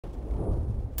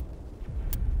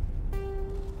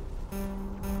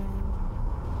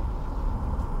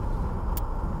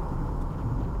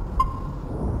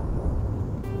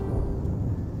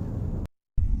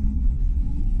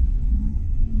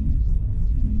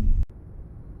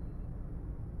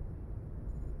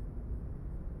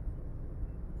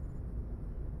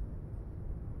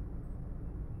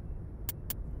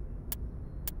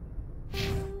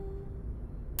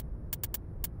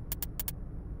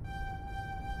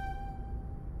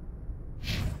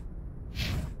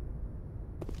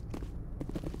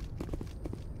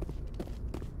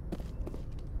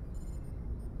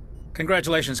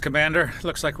Congratulations, Commander.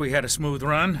 Looks like we had a smooth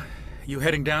run. You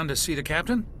heading down to see the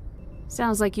captain?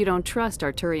 Sounds like you don't trust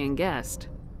Arturian guest.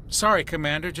 Sorry,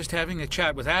 Commander. Just having a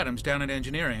chat with Adams down at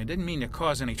engineering. I didn't mean to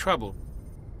cause any trouble.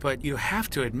 But you have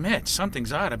to admit,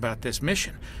 something's odd about this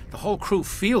mission. The whole crew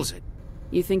feels it.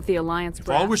 You think the Alliance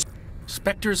brass?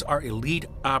 Spectres are elite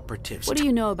operatives. What do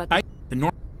you know about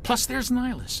the Plus there's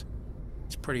Nihilus.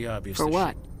 It's pretty obvious. For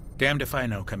what? Damned if I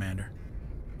know, Commander.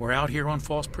 We're out here on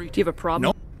false pretense. Do you have a problem?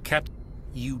 No, Captain.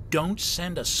 You don't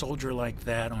send a soldier like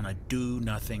that on a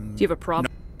do-nothing... Do you have a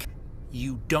problem? No.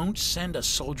 You don't send a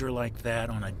soldier like that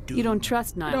on a do... You don't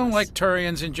trust Nihilus? I don't like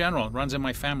Turians in general. It runs in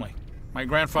my family. My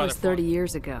grandfather... That was 30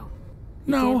 years ago.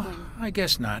 No, I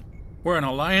guess not. We're an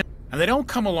alliance, and they don't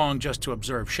come along just to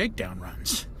observe shakedown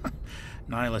runs.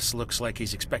 Nihilus looks like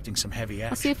he's expecting some heavy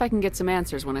action. I'll see if I can get some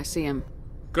answers when I see him.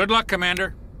 Good luck,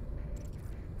 Commander.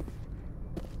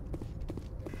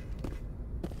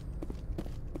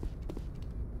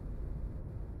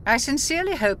 I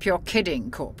sincerely hope you're kidding,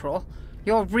 Corporal.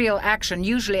 Your real action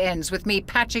usually ends with me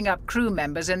patching up crew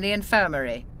members in the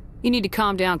infirmary. You need to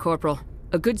calm down, Corporal.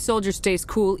 A good soldier stays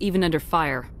cool even under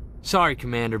fire. Sorry,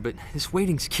 Commander, but this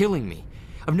waiting's killing me.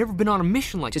 I've never been on a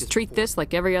mission like this. Just treat this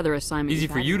like every other assignment. Easy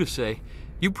for you to say.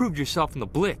 You proved yourself in the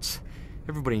Blitz.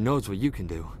 Everybody knows what you can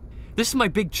do. This is my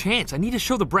big chance. I need to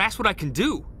show the brass what I can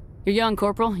do. You're young,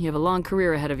 Corporal. You have a long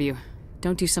career ahead of you.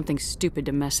 Don't do something stupid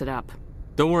to mess it up.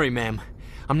 Don't worry, ma'am.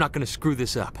 I'm not gonna screw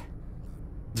this up.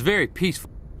 It's very peaceful.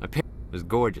 My parents is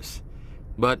gorgeous.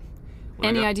 But...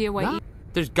 Any idea why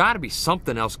There's gotta be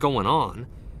something else going on.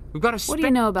 We've got to... What do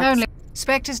you know about...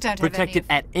 Spectres don't have any... Protected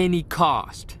at any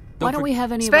cost. Why don't we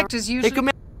have any Spectres of our... usually... Hey,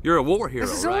 Commander, you're a war hero,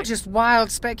 This is all just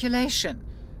wild speculation.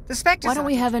 The Spectres... Why don't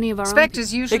we have any of our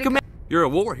Spectres usually... Hey, Commander, you're a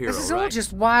war hero, This is all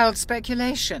just wild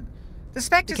speculation. The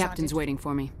Spectres... The captain's waiting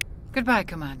for me. Goodbye,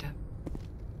 Commander.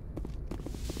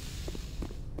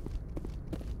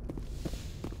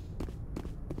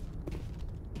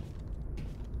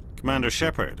 Commander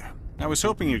Shepard, I was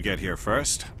hoping you'd get here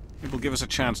first. It will give us a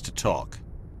chance to talk.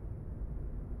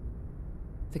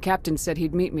 The captain said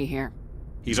he'd meet me here.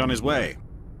 He's on his way.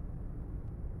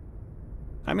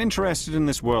 I'm interested in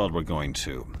this world we're going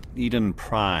to. Eden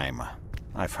Prime.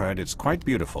 I've heard it's quite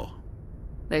beautiful.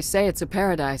 They say it's a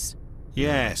paradise.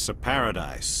 Yes, a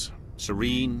paradise.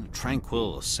 Serene,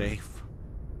 tranquil, safe.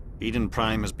 Eden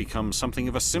Prime has become something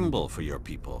of a symbol for your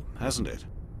people, hasn't it?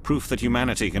 Proof that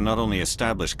humanity can not only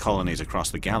establish colonies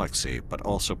across the galaxy, but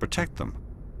also protect them.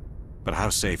 But how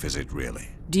safe is it, really?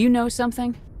 Do you know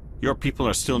something? Your people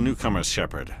are still newcomers,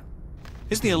 Shepard.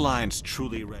 Is the Alliance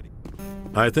truly ready?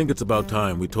 I think it's about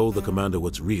time we told the Commander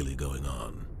what's really going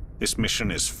on. This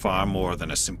mission is far more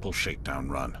than a simple shakedown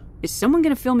run. Is someone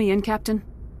gonna fill me in, Captain?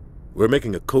 We're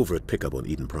making a covert pickup on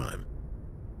Eden Prime.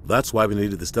 That's why we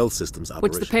needed the stealth systems operation.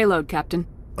 What's the payload, Captain?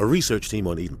 A research team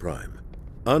on Eden Prime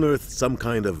unearthed some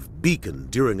kind of beacon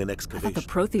during an excavation. I thought the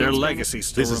Protheans... Their legacy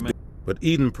still remains. But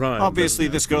Eden Prime... Obviously,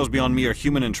 this goes beyond mere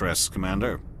human interests,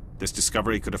 Commander. This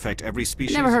discovery could affect every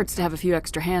species. It never hurts to have a few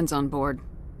extra hands on board.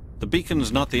 The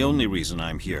beacon's not the only reason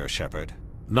I'm here, Shepard.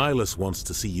 Nihilus wants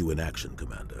to see you in action,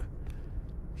 Commander.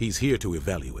 He's here to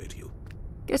evaluate you.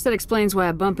 Guess that explains why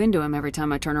I bump into him every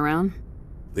time I turn around.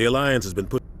 The Alliance has been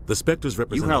put... The Spectres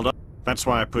represent... You held up. That's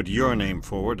why I put your name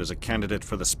forward as a candidate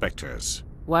for the Spectres.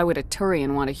 Why would a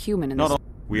Turian want a human in this...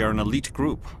 We are an elite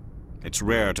group. It's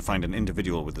rare to find an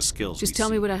individual with the skills Just tell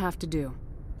me what I have to do.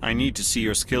 I need to see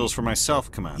your skills for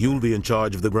myself, Commander. You'll be in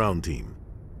charge of the ground team.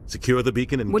 Secure the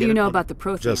beacon and What do you know about the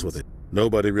Protheans? Just with it.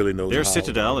 Nobody really knows Their how.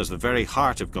 citadel is the very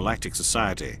heart of galactic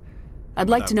society. I'd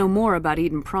like to know more about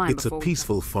Eden Prime It's a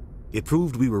peaceful farm. It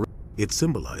proved we were... It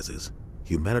symbolizes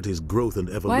humanity's growth and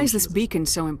evolution. Why is this beacon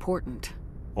so important?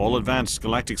 All advanced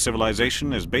galactic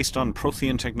civilization is based on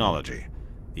Prothean technology.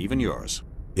 Even yours.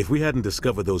 If we hadn't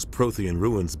discovered those Prothean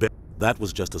ruins, that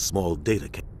was just a small data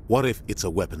camp. What if it's a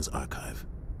weapons archive?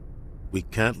 We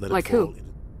can't let it fall. Like who?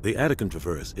 The Attican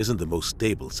Traverse isn't the most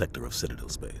stable sector of Citadel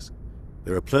space.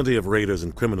 There are plenty of raiders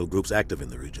and criminal groups active in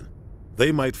the region.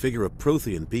 They might figure a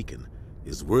Prothean beacon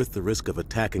is worth the risk of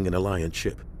attacking an Alliance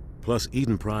ship. Plus,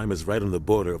 Eden Prime is right on the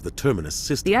border of the Terminus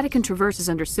system. The Attican Traverse is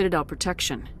under Citadel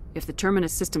protection. If the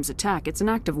Terminus systems attack, it's an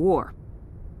act of war.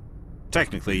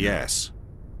 Technically, yes.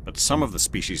 But some of the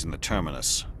species in the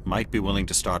Terminus might be willing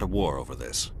to start a war over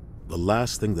this. The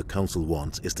last thing the Council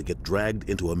wants is to get dragged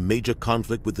into a major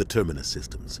conflict with the Terminus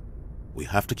systems. We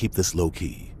have to keep this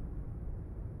low-key.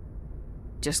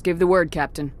 Just give the word,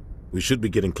 Captain. We should be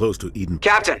getting close to Eden...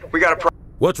 Captain, we got a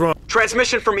What's wrong?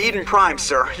 Transmission from Eden Prime,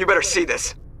 sir. You better see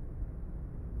this.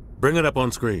 Bring it up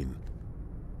on screen.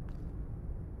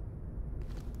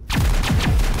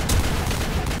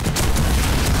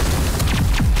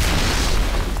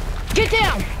 Get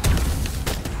down!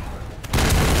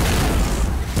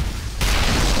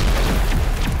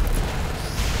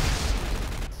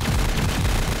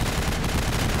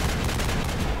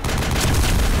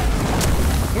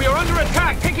 We are under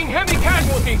attack, taking heavy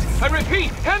casualties. I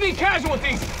repeat, heavy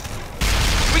casualties.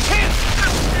 We can't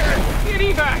get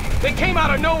evac. They came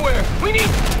out of nowhere. We need...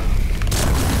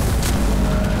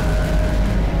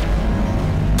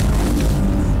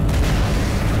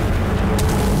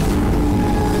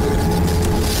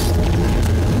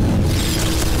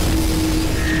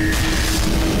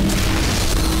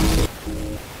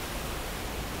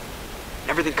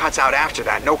 Everything cuts out after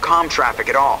that. No comm traffic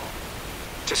at all.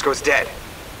 Just goes dead.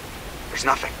 There's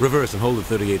nothing. Reverse and hold at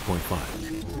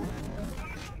 38.5.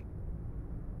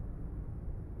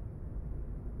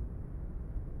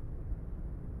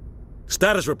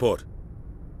 Status report.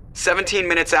 17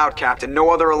 minutes out, Captain. No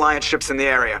other Alliance ships in the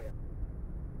area.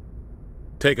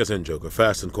 Take us in, Joker,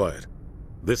 fast and quiet.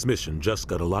 This mission just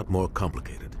got a lot more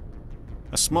complicated.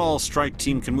 A small strike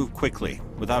team can move quickly,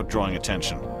 without drawing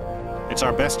attention. It's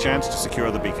our best chance to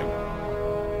secure the beacon.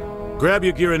 Grab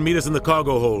your gear and meet us in the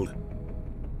cargo hold.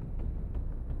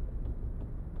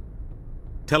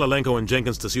 Tell Alenko and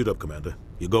Jenkins to suit up, Commander.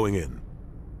 You're going in.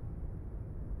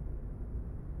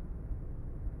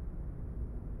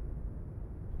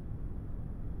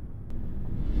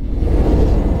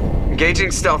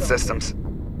 Engaging stealth systems.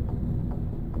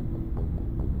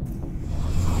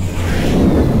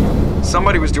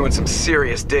 Somebody was doing some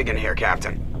serious digging here,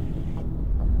 Captain.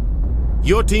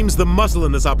 Your team's the muscle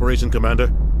in this operation,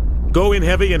 Commander. Go in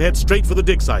heavy and head straight for the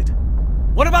dig site.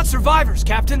 What about survivors,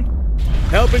 Captain?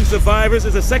 Helping survivors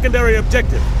is a secondary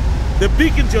objective. The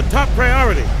beacon's your top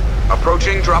priority.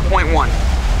 Approaching drop point 1.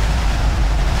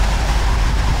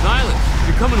 Nihilus,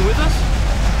 you're coming with us?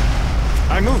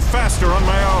 I move faster on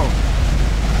my own.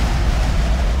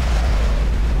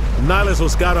 Nihilus will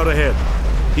scout out ahead.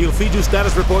 He'll feed you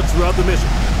status reports throughout the mission.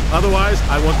 Otherwise,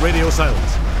 I want radio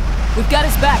silence. We've got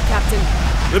his back, Captain.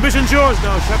 The mission's yours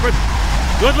now, Shepard.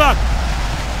 Good luck!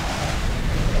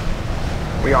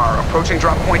 We are approaching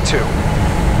drop point 2.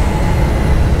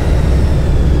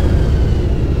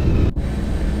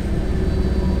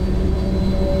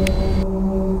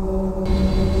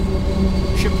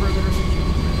 Ship perimeter secure.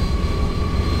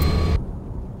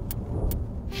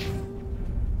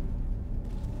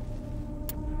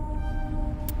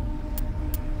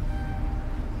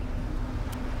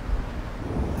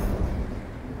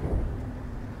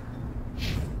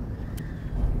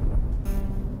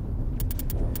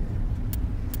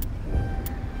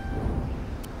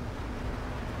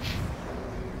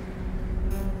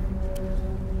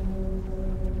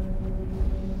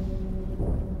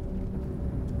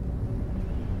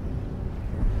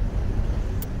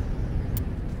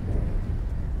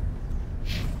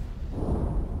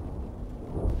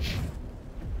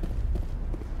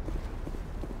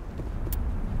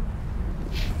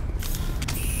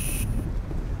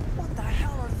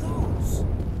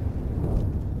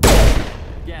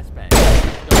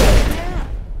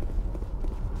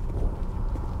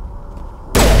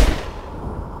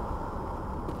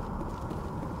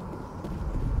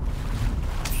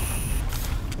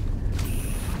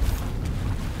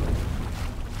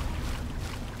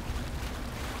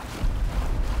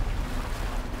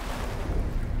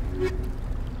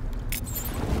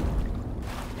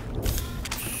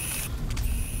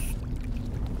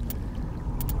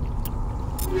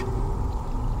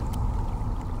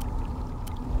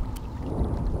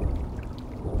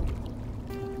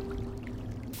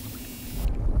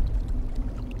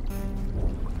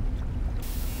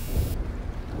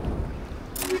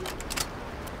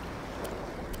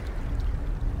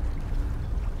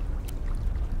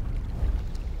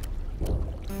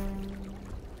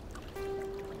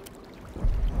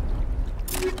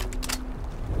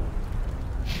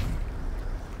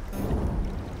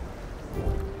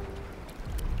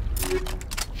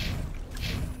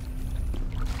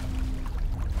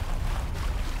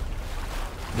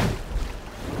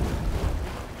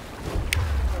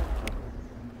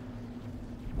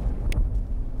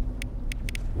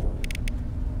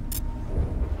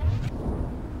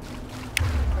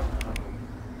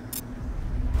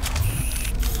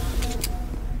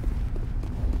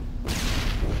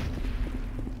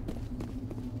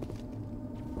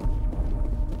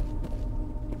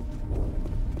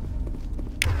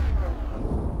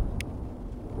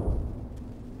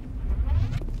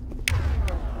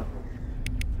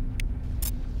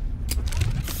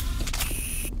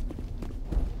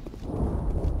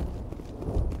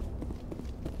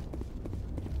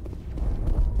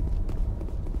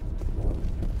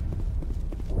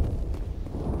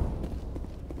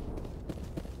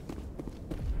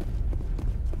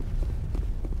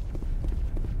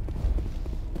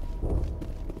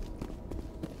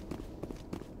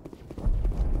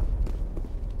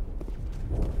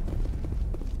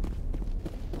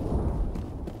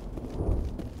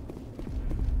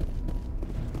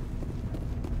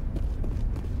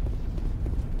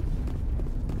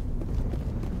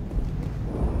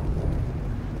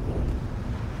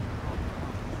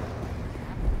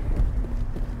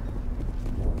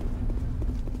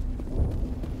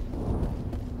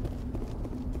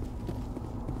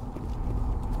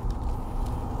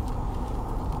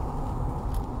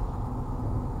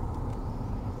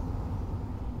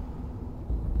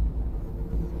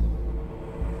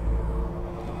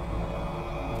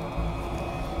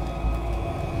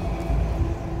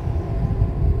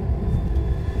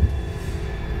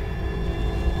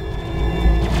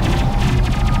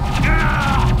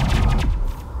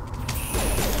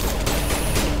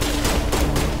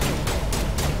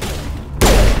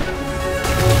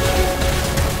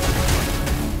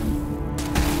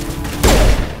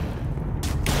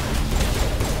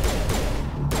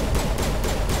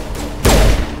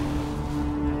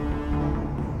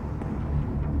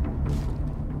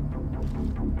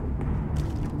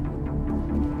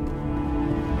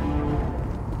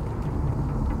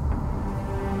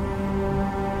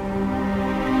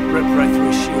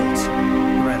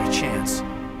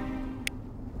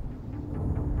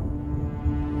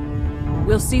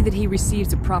 see that he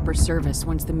receives a proper service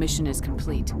once the mission is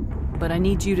complete. But I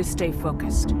need you to stay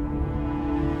focused.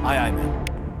 Aye, aye, ma'am.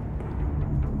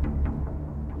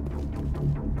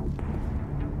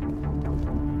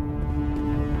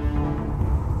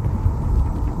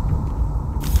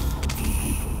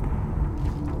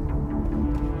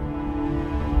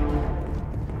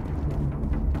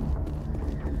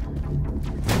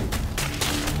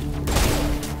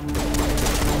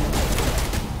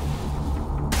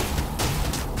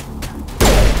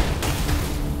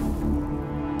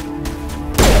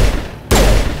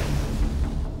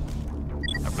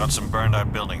 Got some burned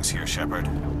out buildings here, Shepard.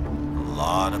 A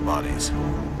lot of bodies.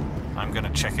 I'm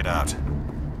gonna check it out.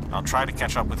 I'll try to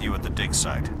catch up with you at the dig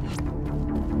site.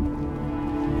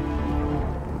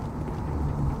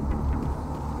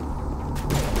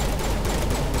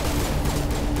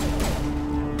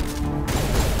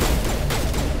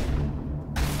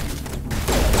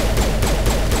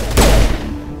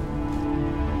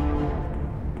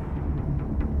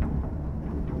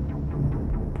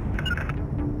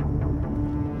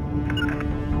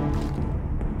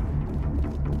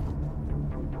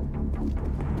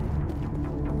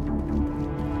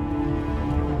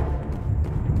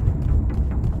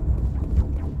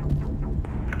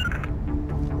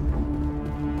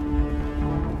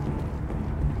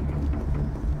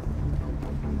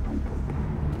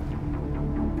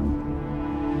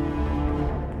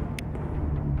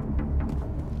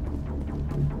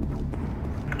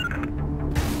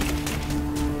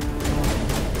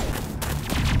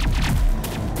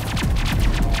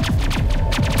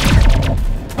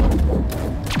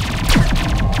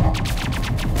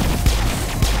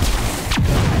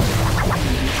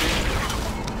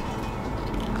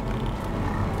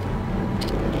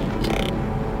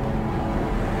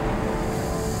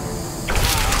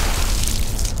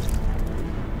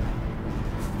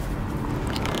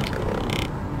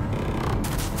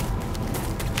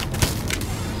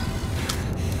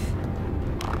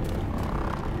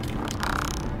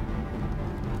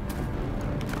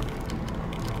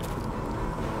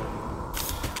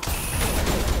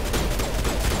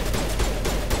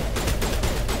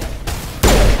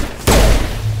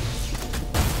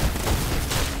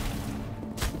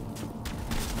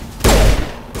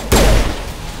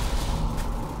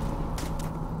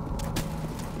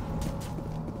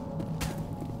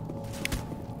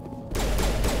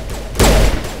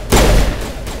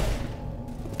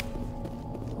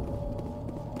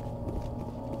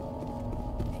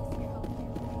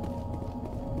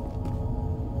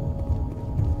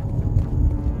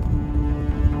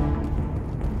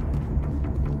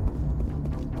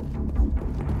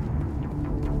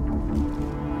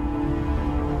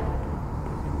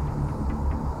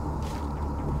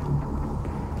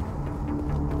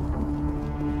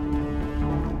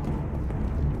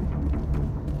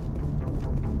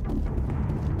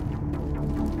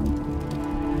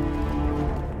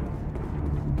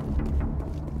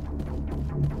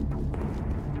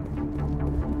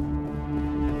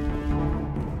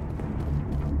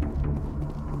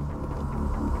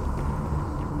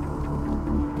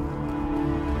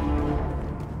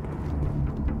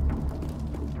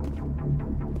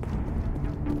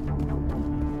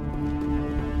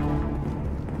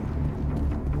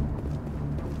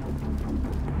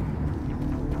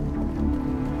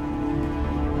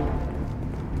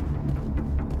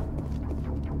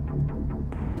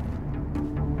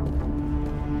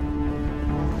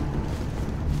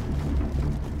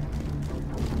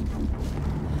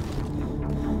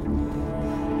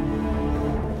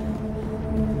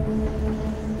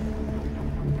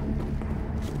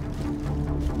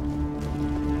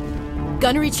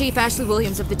 Gunnery Chief Ashley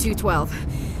Williams of the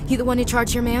 212. You the one in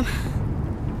charge here, ma'am?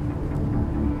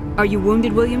 Are you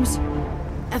wounded, Williams?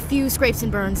 A few scrapes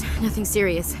and burns, nothing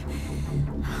serious.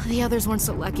 The others weren't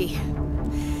so lucky.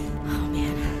 Oh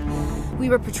man. We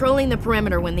were patrolling the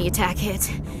perimeter when the attack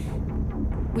hit.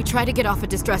 We tried to get off a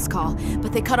distress call,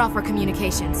 but they cut off our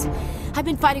communications. I've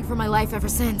been fighting for my life ever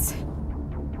since.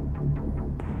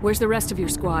 Where's the rest of your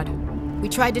squad? We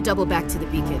tried to double back to the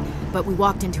beacon, but we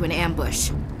walked into an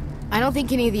ambush. I don't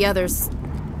think any of the others...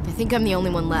 I think I'm the only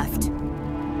one left.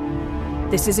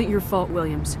 This isn't your fault,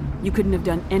 Williams. You couldn't have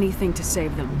done anything to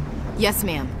save them. Yes,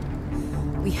 ma'am.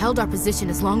 We held our position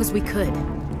as long as we could,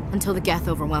 until the Geth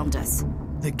overwhelmed us.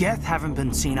 The Geth haven't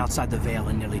been seen outside the Veil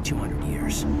in nearly 200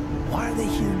 years. Why are they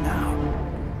here now?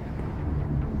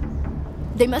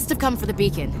 They must have come for the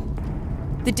beacon.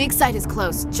 The dig site is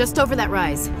close, just over that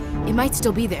rise. It might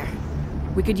still be there.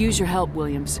 We could use your help,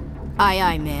 Williams. Aye,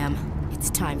 aye, ma'am. It's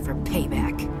time for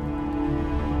payback.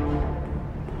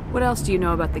 What else do you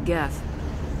know about the Geth?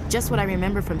 Just what I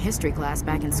remember from history class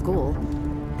back in school.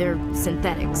 They're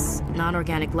synthetics,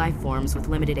 non-organic life forms with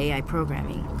limited AI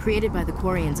programming, created by the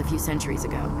Quarians a few centuries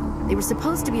ago. They were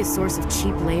supposed to be a source of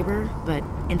cheap labor, but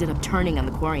ended up turning on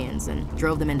the Quarians and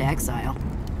drove them into exile.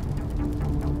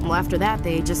 Well, after that,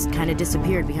 they just kind of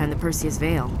disappeared behind the Perseus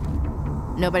Veil.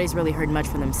 Nobody's really heard much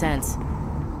from them since.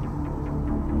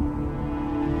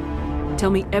 Tell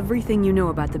me everything you know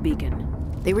about the beacon.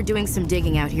 They were doing some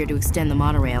digging out here to extend the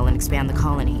monorail and expand the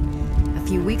colony. A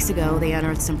few weeks ago, they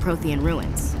unearthed some Prothean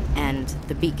ruins, and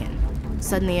the beacon.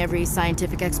 Suddenly, every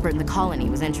scientific expert in the colony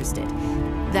was interested.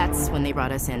 That's when they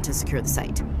brought us in to secure the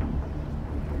site.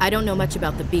 I don't know much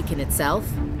about the beacon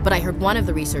itself, but I heard one of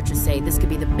the researchers say this could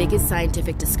be the biggest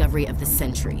scientific discovery of the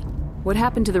century. What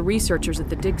happened to the researchers at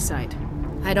the dig site?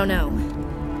 I don't know.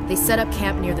 They set up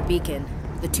camp near the beacon.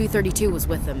 The 232 was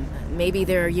with them. Maybe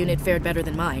their unit fared better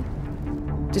than mine.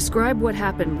 Describe what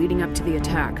happened leading up to the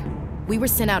attack. We were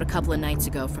sent out a couple of nights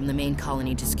ago from the main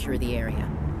colony to secure the area.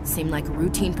 Seemed like a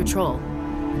routine patrol,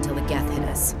 until the Geth hit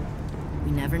us.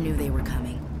 We never knew they were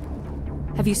coming.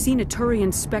 Have you seen a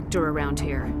Turian Spectre around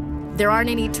here? There aren't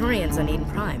any Turians on Eden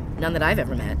Prime. None that I've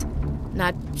ever met.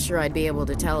 Not sure I'd be able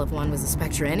to tell if one was a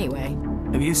Spectre anyway.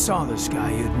 If you saw this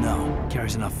guy, you'd know.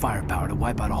 Carries enough firepower to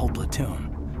wipe out a whole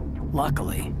platoon.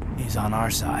 Luckily, he's on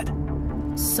our side.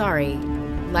 Sorry.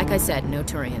 Like I said, no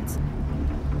Turians.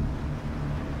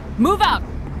 Move out!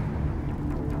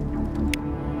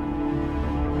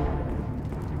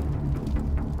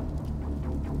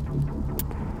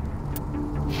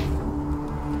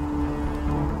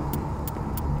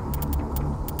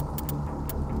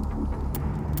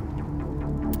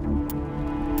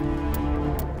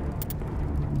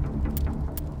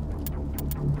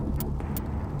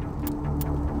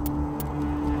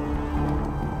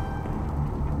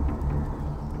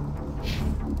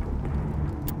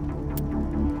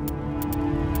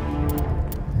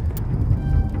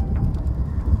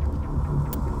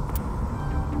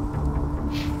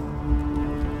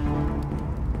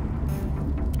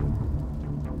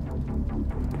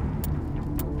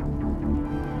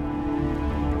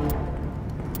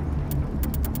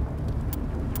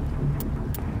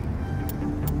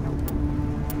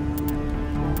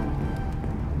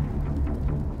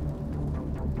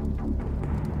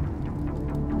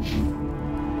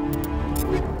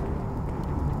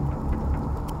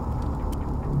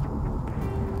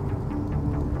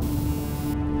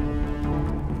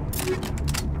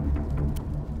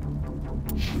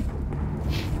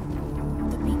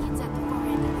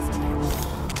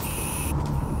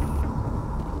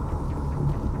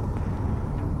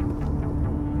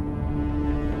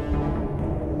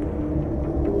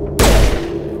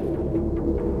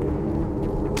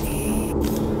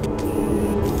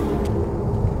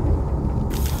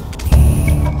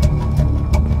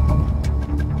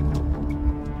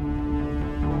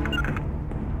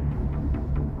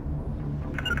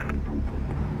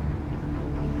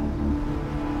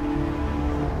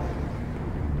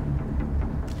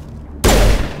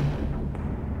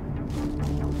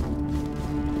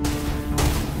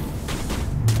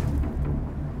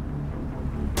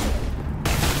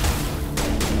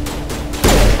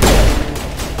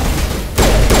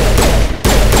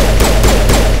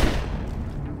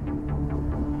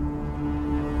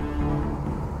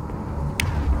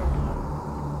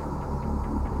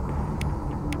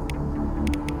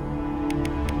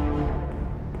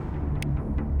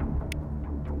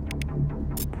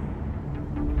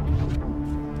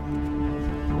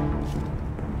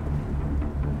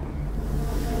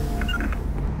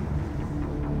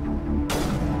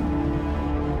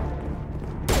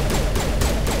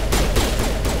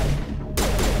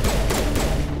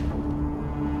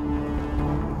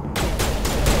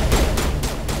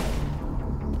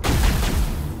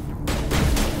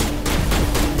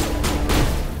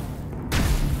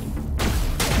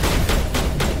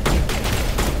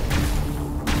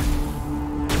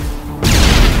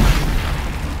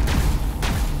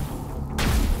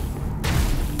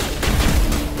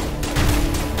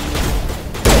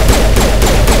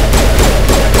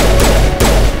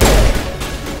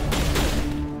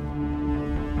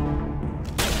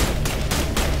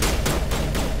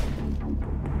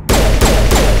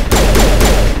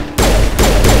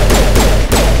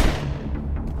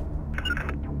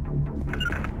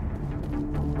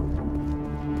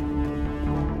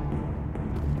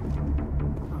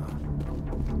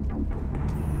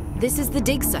 This is the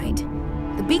dig site.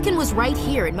 The beacon was right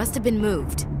here. It must have been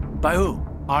moved. By who?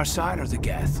 Our side or the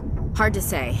Geth? Hard to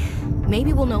say.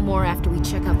 Maybe we'll know more after we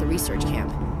check out the research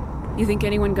camp. You think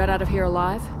anyone got out of here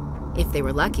alive? If they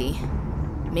were lucky.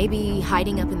 Maybe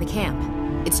hiding up in the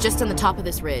camp. It's just on the top of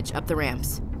this ridge, up the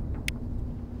ramps.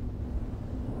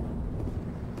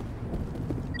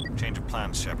 Change of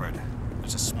plans, Shepard.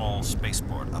 There's a small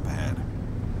spaceport up ahead.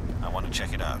 I want to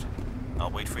check it out.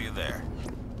 I'll wait for you there.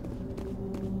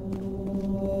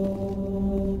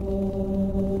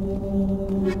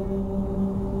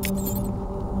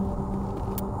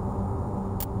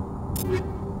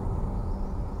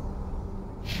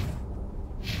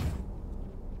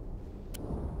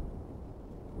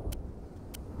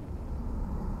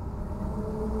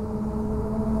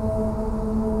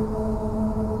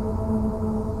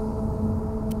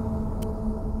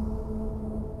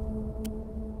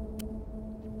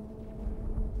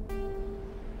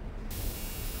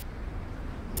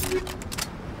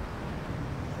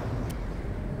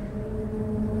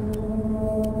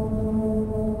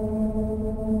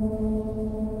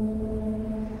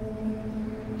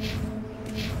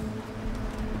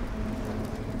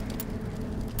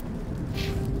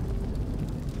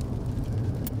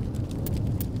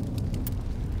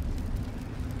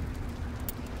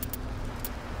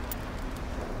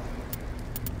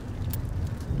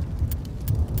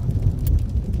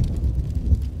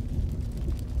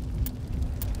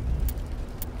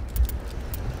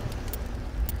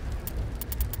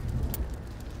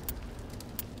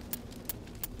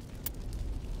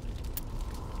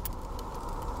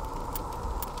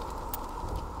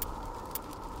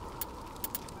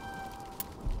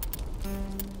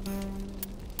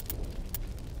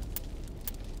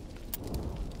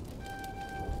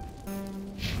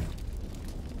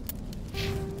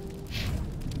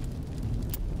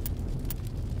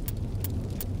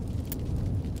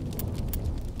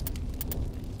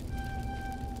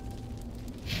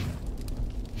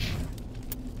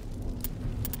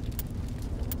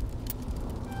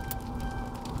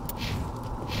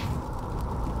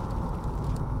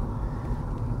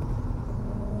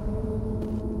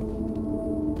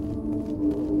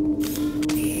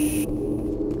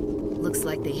 Looks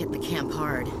like they hit the camp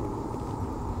hard.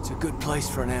 It's a good place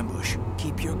for an ambush.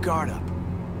 Keep your guard up.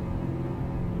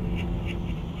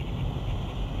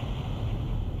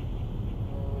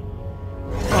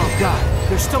 Oh god,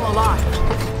 they're still alive!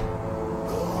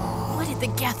 What did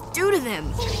the Geth do to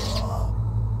them?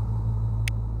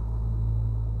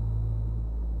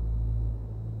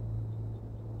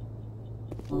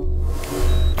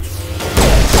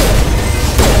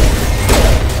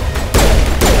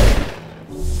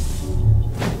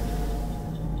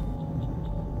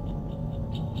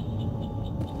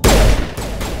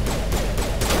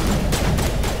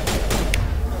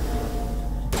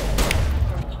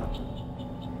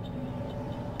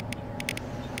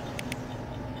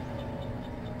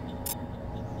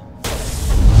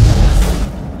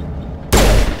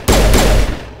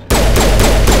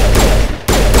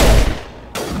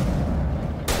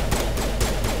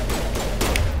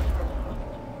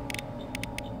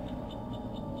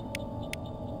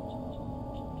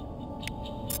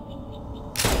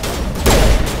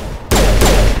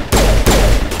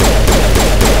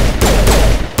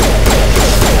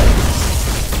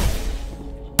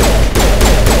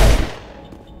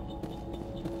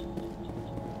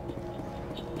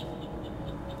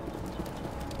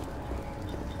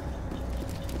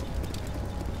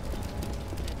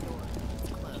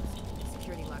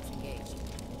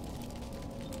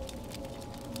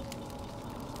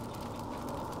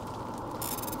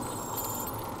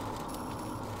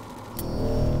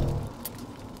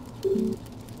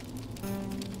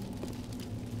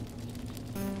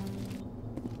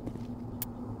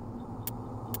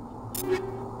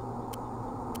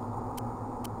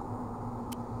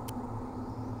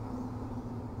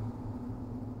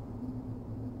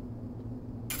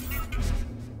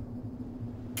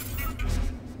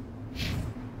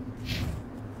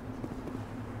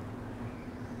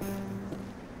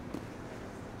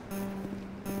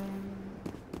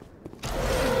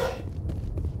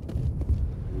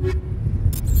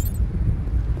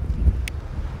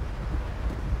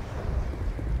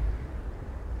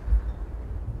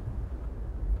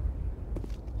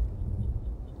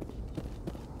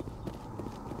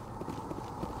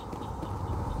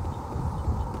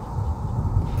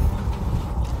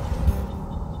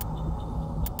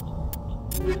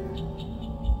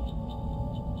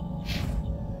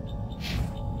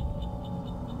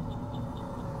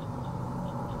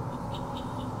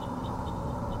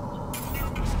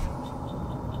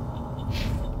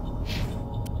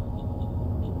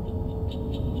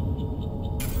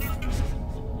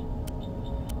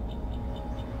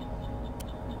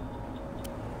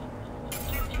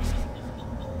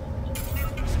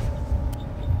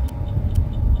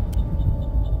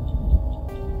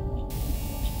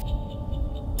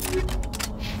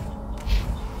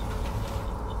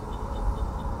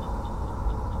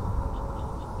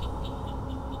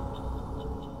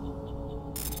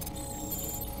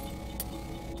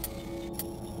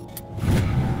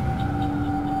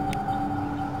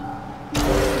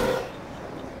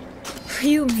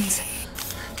 Humans.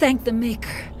 Thank the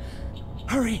Maker.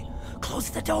 Hurry! Close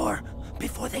the door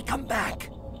before they come back.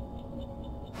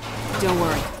 Don't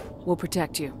worry. We'll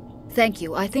protect you. Thank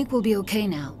you. I think we'll be okay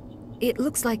now. It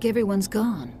looks like everyone's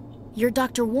gone. You're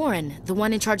Dr. Warren, the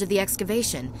one in charge of the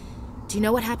excavation. Do you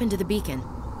know what happened to the beacon?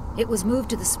 It was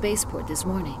moved to the spaceport this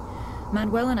morning.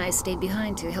 Manuel and I stayed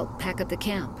behind to help pack up the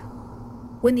camp.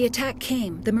 When the attack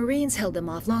came, the Marines held them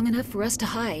off long enough for us to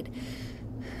hide.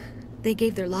 They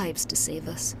gave their lives to save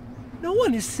us. No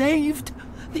one is saved.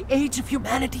 The age of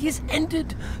humanity is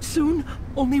ended. Soon,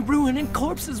 only ruin and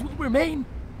corpses will remain.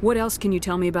 What else can you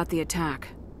tell me about the attack?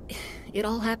 It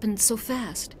all happened so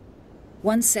fast.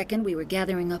 1 second we were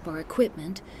gathering up our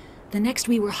equipment. The next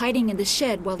we were hiding in the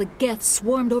shed while the Geth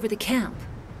swarmed over the camp.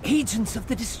 Agents of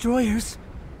the Destroyers.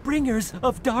 Bringers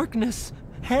of darkness.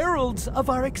 Heralds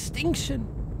of our extinction.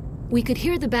 We could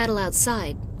hear the battle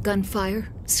outside. Gunfire,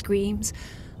 screams.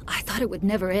 I thought it would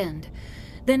never end.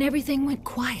 Then everything went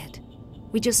quiet.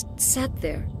 We just sat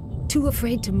there, too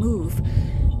afraid to move,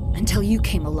 until you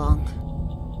came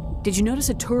along. Did you notice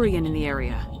a Turian in the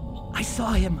area? I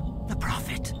saw him, the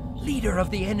Prophet, leader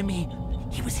of the enemy.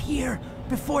 He was here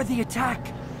before the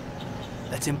attack.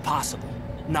 That's impossible.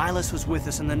 Nihilus was with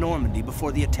us in the Normandy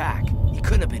before the attack. He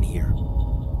couldn't have been here.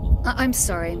 I'm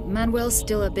sorry. Manuel's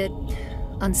still a bit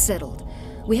unsettled.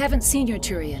 We haven't seen your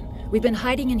Turian. We've been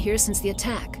hiding in here since the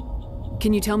attack.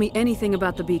 Can you tell me anything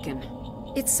about the beacon?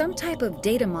 It's some type of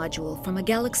data module from a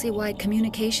galaxy-wide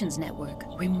communications network.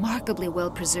 Remarkably well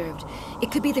preserved.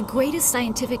 It could be the greatest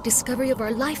scientific discovery of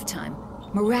our lifetime.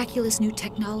 Miraculous new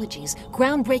technologies,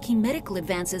 groundbreaking medical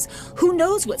advances. Who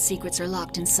knows what secrets are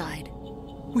locked inside?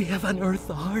 We have unearthed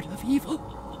the heart of evil,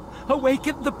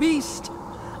 awakened the beast,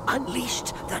 unleashed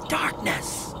the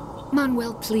darkness.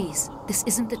 Manuel, please. This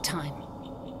isn't the time.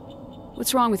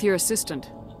 What's wrong with your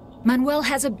assistant? Manuel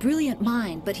has a brilliant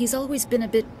mind, but he's always been a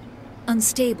bit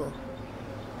unstable.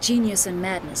 Genius and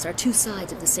madness are two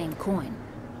sides of the same coin.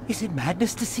 Is it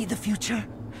madness to see the future?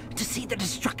 To see the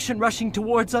destruction rushing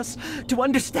towards us? To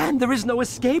understand there is no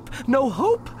escape? No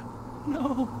hope?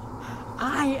 No.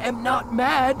 I am not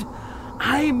mad.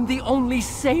 I'm the only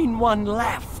sane one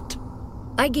left.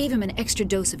 I gave him an extra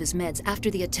dose of his meds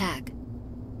after the attack.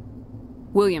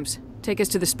 Williams, take us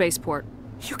to the spaceport.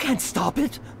 You can't stop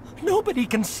it. Nobody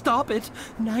can stop it.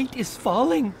 Night is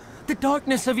falling. The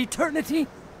darkness of eternity.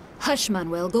 Hush,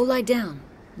 Manuel. Go lie down.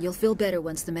 You'll feel better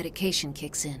once the medication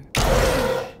kicks in.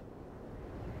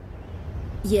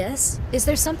 Yes? Is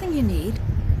there something you need?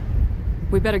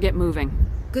 We better get moving.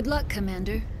 Good luck,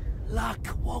 Commander.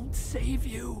 Luck won't save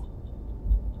you.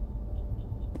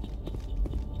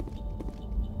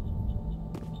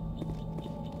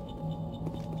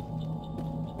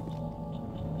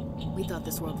 We thought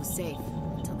this world was safe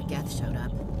until the Geth showed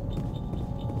up.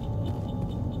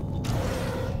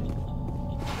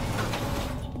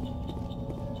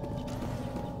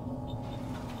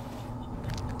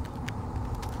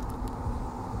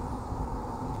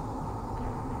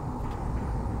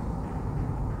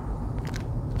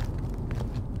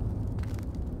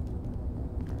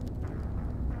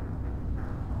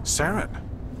 Saren.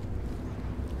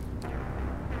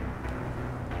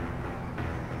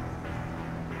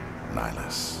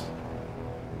 Nihilus.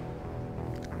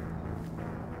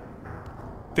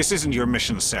 This isn't your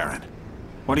mission, Saren.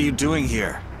 What are you doing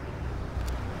here?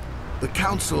 The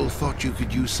Council thought you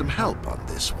could use some help on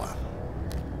this one.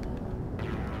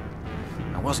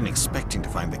 I wasn't expecting to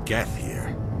find the Geth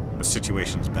here. The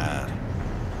situation's bad.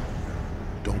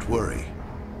 Don't worry.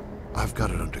 I've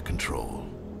got it under control.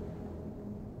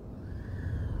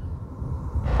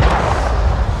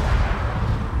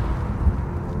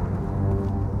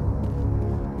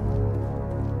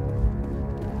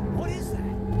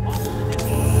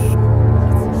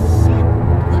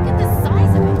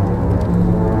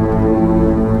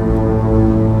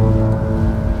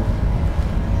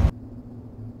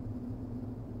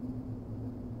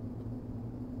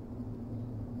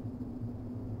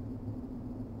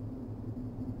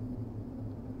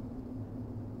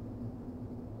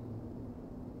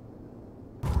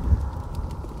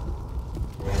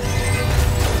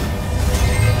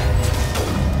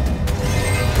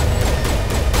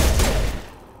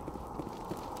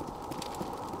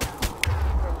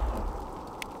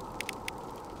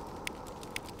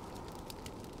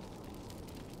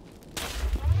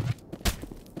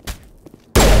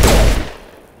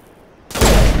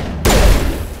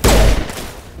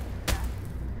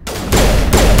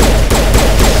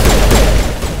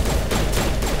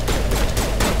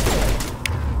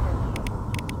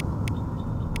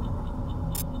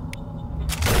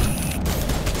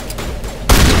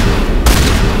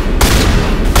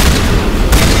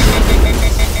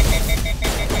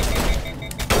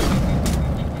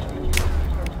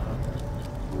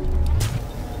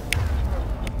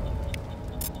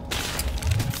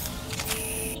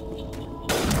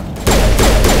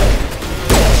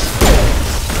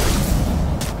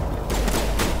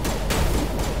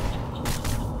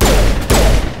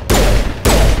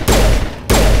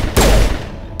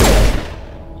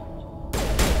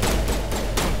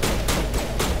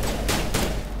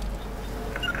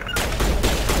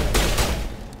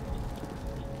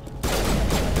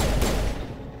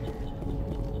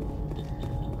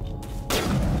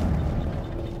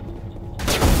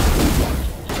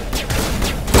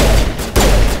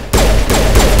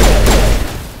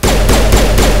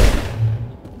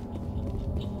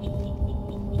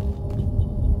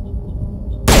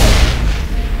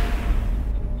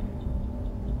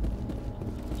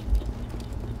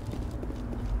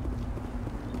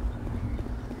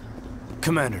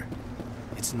 Commander,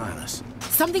 it's Nihilus.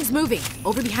 Something's moving,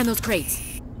 over behind those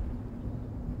crates.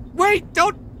 Wait!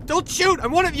 Don't shoot!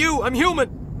 I'm one of you! I'm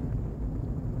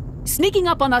human! Sneaking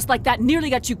up on us like that nearly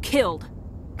got you killed.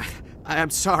 I'm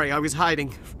sorry, I was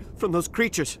hiding from those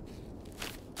creatures.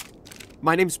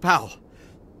 My name's Powell.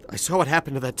 I saw what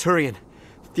happened to that Turian.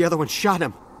 The other one shot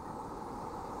him.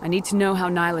 I need to know how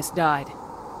Nihilus died.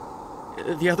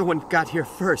 The other one got here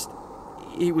first.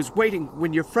 He was waiting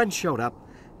when your friend showed up.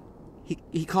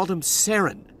 He called him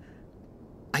Saren.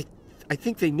 I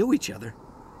think they knew each other.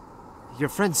 Your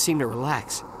friend seemed to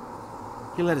relax.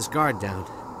 He let his guard down.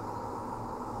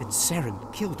 And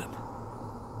Saren killed him.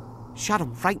 Shot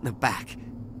him right in the back.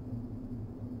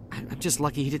 I'm just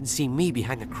lucky he didn't see me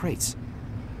behind the crates.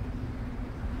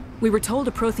 We were told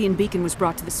a Prothean beacon was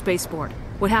brought to the spaceport.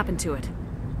 What happened to it?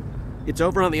 It's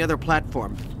over on the other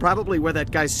platform. Probably where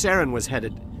that guy Saren was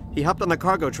headed. He hopped on the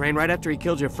cargo train right after he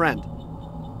killed your friend.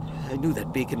 I knew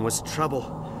that beacon was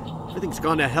trouble. Everything's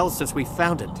gone to hell since we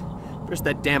found it. First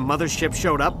that damn mothership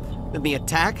showed up, then the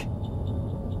attack.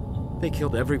 They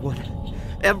killed everyone.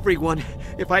 Everyone!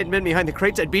 If I hadn't been behind the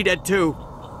crates, I'd be dead too.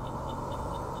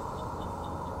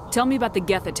 Tell me about the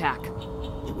Geth attack.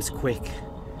 It was quick.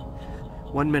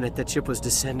 1 minute that ship was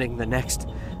descending, the next,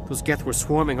 those Geth were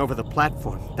swarming over the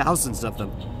platform. Thousands of them.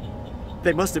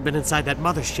 They must have been inside that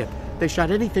mothership. They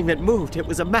shot anything that moved. It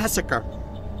was a massacre.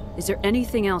 Is there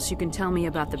anything else you can tell me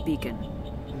about the beacon?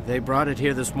 They brought it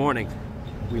here this morning.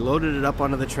 We loaded it up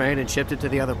onto the train and shipped it to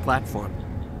the other platform.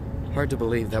 Hard to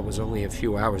believe that was only a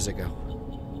few hours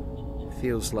ago.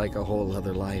 Feels like a whole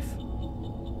other life.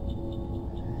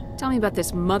 Tell me about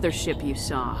this mothership you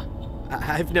saw.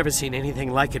 I've never seen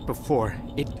anything like it before.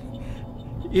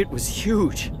 It was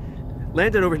huge.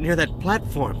 Landed over near that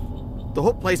platform. The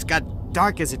whole place got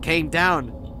dark as it came down.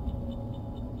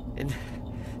 And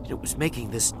it was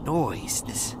making this noise,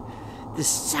 this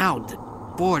sound that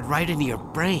bored right into your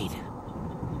brain.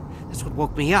 That's what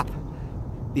woke me up.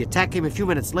 The attack came a few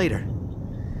minutes later.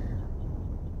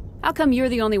 How come you're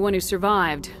the only one who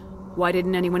survived? Why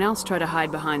didn't anyone else try to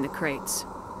hide behind the crates?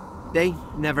 They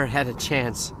never had a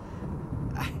chance.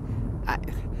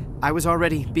 I was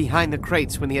already behind the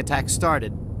crates when the attack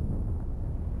started.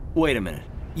 Wait a minute.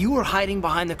 You were hiding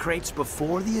behind the crates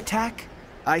before the attack?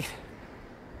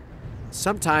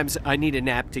 Sometimes I need a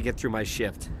nap to get through my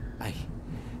shift.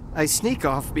 I sneak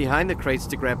off behind the crates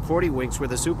to grab 40 winks where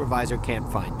the supervisor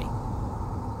can't find me.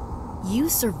 You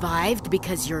survived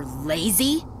because you're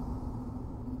lazy?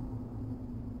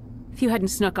 If you hadn't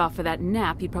snuck off for that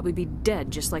nap, you'd probably be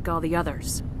dead just like all the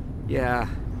others. Yeah,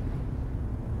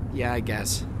 I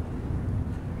guess.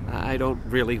 I don't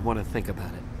really want to think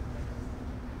about it.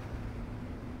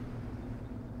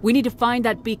 We need to find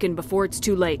that beacon before it's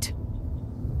too late.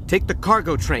 Take the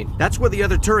cargo train. That's where the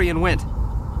other Turian went.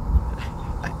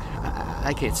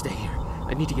 I can't stay here.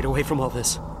 I need to get away from all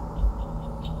this.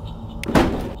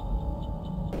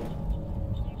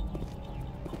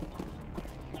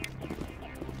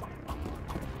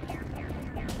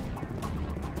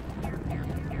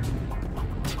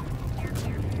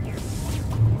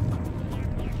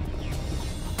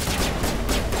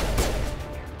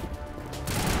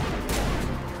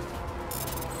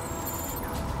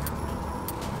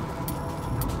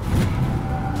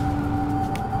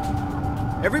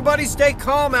 Everybody stay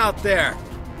calm out there.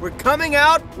 We're coming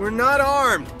out. We're not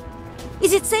armed.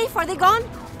 Is it safe? Are they gone?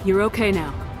 You're okay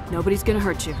now. Nobody's gonna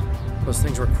hurt you. Those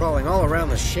things were crawling all around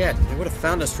the shed. They would have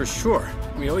found us for sure.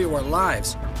 We owe you our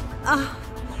lives.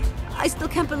 I still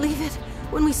can't believe it.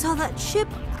 When we saw that ship,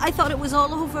 I thought it was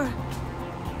all over.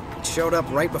 It showed up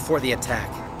right before the attack.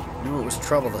 Knew it was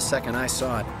trouble the second I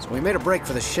saw it, so we made a break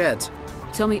for the sheds.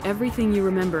 Tell me everything you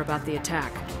remember about the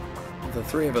attack. The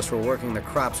three of us were working the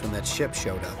crops when that ship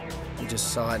showed up. We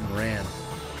just saw it and ran.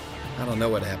 I don't know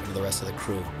what happened to the rest of the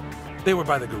crew. They were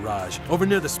by the garage, over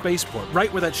near the spaceport,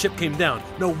 right where that ship came down.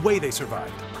 No way they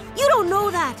survived. You don't know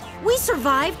that. We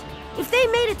survived. If they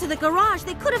made it to the garage,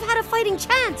 they could have had a fighting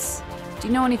chance. Do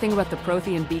you know anything about the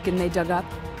Prothean beacon they dug up?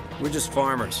 We're just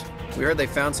farmers. We heard they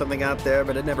found something out there,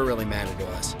 but it never really mattered to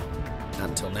us. Not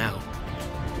until now.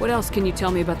 What else can you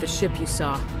tell me about the ship you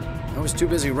saw? I was too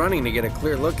busy running to get a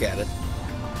clear look at it.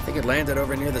 I think it landed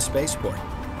over near the spaceport.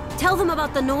 Tell them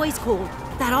about the noise, Cole.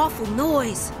 That awful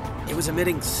noise. It was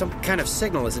emitting some kind of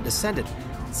signal as it descended.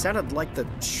 It sounded like the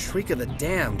shriek of the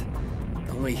damned.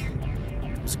 Only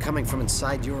it was coming from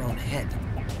inside your own head.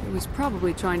 It was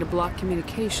probably trying to block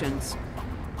communications.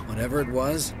 Whatever it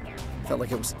was, felt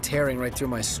like it was tearing right through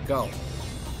my skull.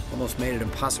 Almost made it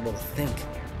impossible to think.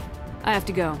 I have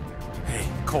to go. Hey,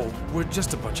 Cole, we're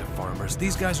just a bunch of farmers.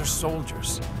 These guys are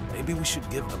soldiers. Maybe we should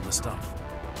give them the stuff.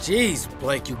 Jeez,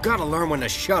 Blake, you gotta learn when to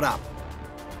shut up.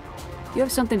 You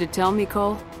have something to tell me,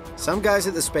 Cole? Some guys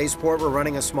at the spaceport were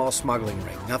running a small smuggling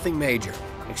ring, nothing major.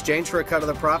 In exchange for a cut of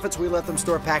the profits, we let them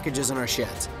store packages in our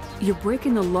sheds. You're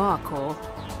breaking the law, Cole.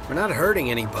 We're not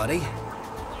hurting anybody.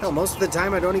 Hell, most of the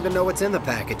time I don't even know what's in the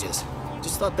packages.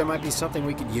 Just thought there might be something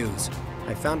we could use.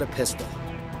 I found a pistol.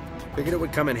 Figured it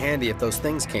would come in handy if those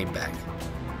things came back.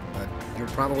 But you'll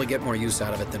probably get more use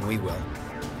out of it than we will.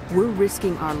 We're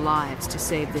risking our lives to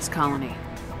save this colony.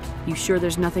 You sure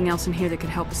there's nothing else in here that could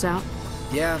help us out?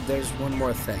 Yeah, there's one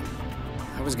more thing.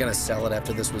 I was gonna sell it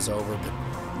after this was over, but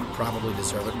you probably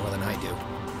deserve it more than I do.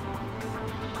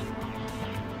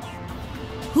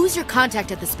 Who's your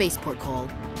contact at the spaceport, Cole?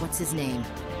 What's his name?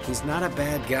 He's not a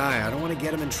bad guy. I don't want to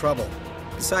get him in trouble.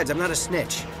 Besides, I'm not a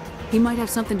snitch. He might have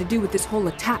something to do with this whole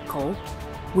attack, Cole.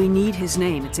 We need his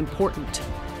name. It's important.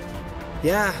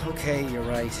 Yeah, okay, you're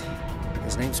right.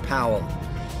 His name's Powell.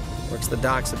 Works the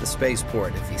docks at the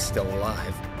spaceport, if he's still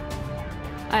alive.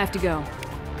 I have to go.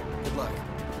 Good luck.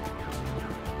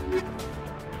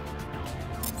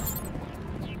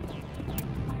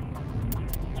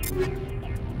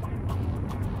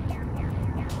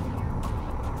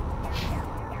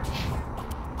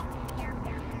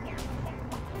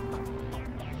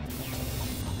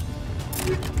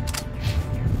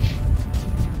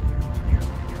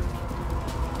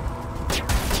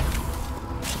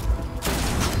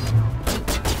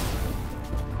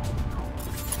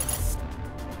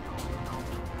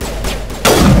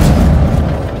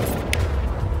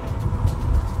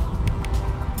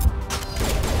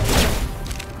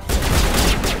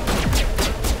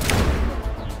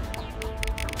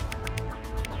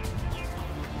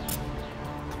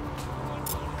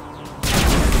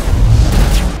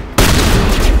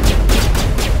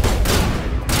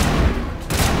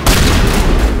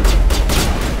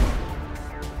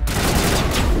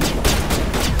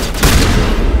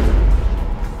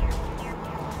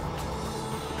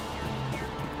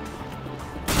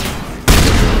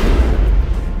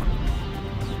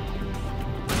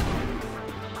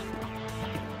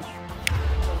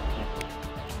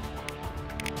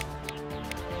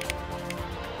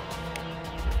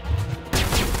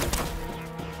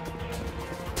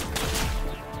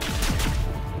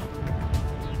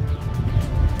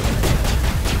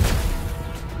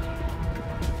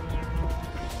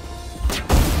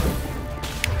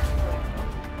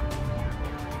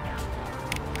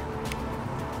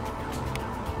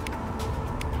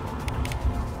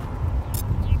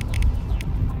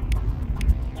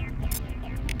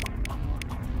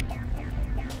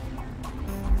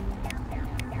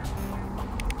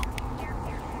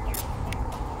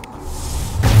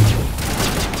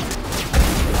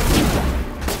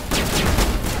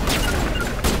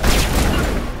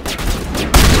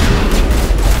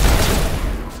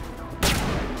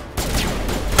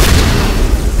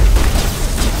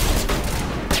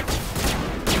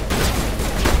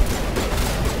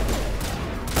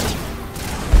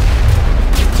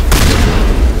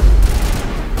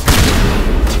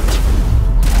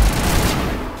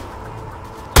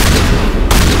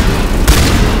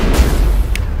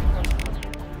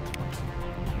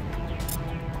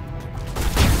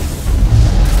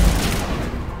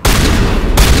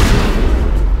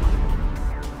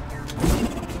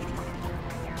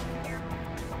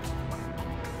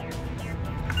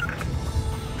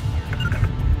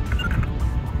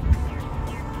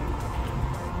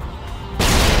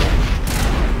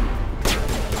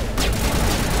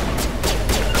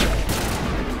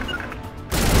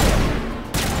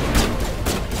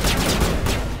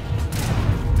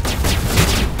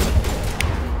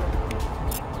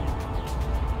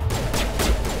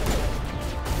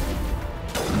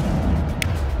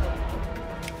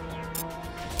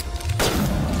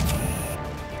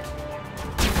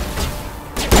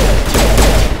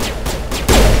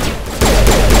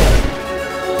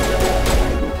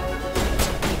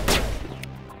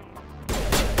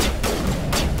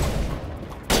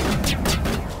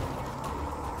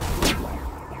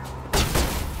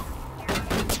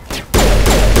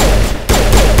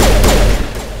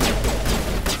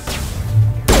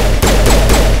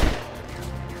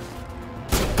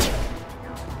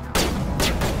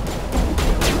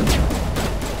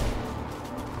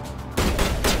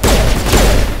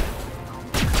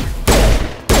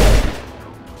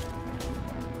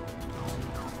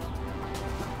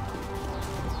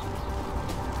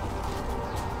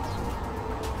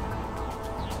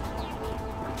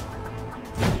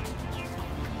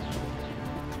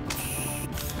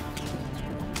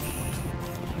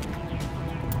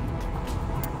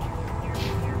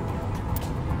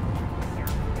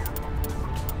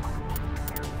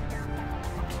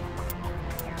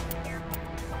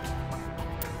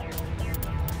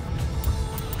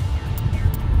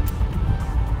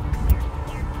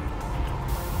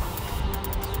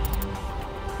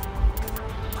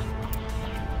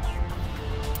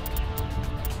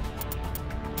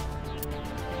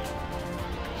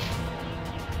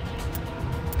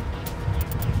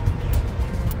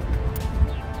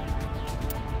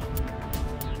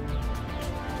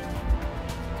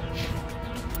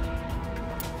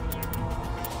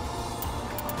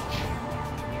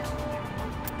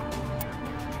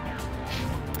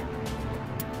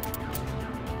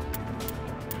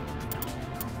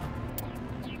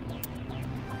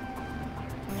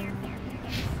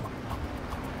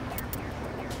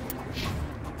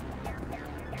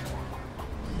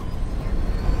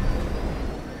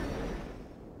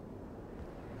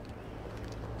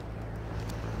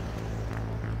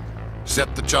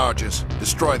 Set the charges,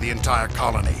 destroy the entire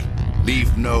colony.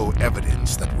 Leave no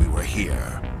evidence that we were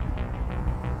here.